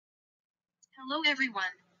Hello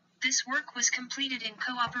everyone. This work was completed in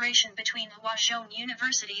cooperation between Huazhong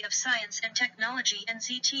University of Science and Technology and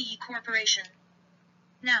ZTE Corporation.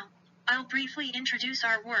 Now, I'll briefly introduce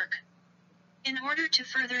our work. In order to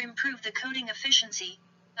further improve the coding efficiency,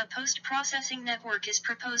 a post-processing network is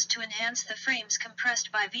proposed to enhance the frames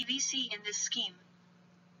compressed by VVC in this scheme.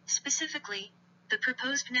 Specifically, the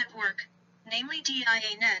proposed network, namely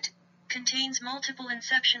DIA-net, contains multiple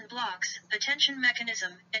inception blocks, attention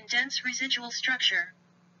mechanism, and dense residual structure.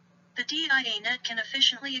 The DIA-net can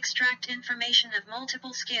efficiently extract information of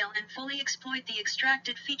multiple scale and fully exploit the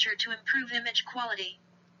extracted feature to improve image quality.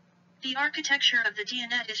 The architecture of the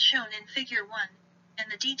DIA-net is shown in Figure 1,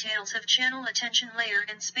 and the details of channel attention layer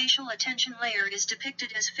and spatial attention layer is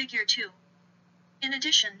depicted as Figure 2. In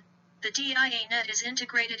addition, the DIA-net is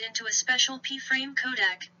integrated into a special P-frame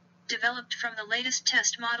codec, developed from the latest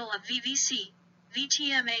test model of VVC,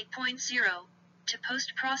 VTM 8.0, to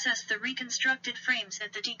post-process the reconstructed frames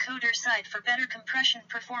at the decoder side for better compression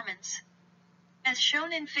performance. As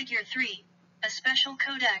shown in Figure 3, a special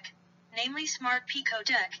codec, namely Smart P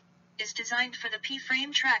codec, is designed for the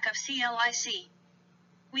P-frame track of CLIC.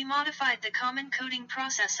 We modified the common coding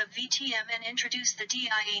process of VTM and introduced the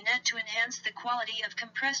DIA-net to enhance the quality of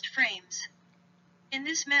compressed frames. In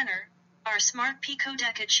this manner, our Smart P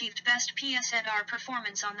codec achieved best PSNR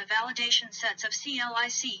performance on the validation sets of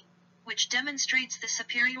CLIC, which demonstrates the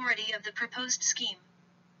superiority of the proposed scheme.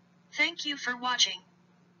 Thank you for watching.